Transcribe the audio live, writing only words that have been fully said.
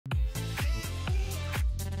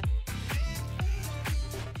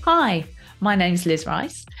Hi, my name's Liz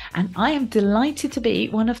Rice, and I am delighted to be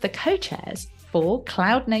one of the co-chairs for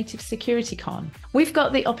CloudNativeSecurityCon. We've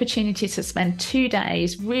got the opportunity to spend 2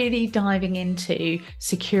 days really diving into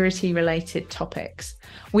security-related topics.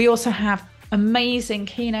 We also have amazing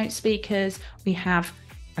keynote speakers. We have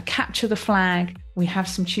a capture the flag. We have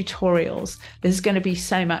some tutorials. There's going to be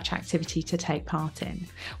so much activity to take part in.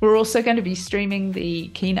 We're also going to be streaming the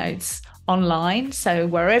keynotes online. So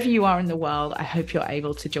wherever you are in the world, I hope you're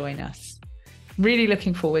able to join us. Really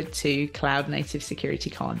looking forward to Cloud Native Security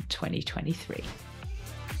Con 2023.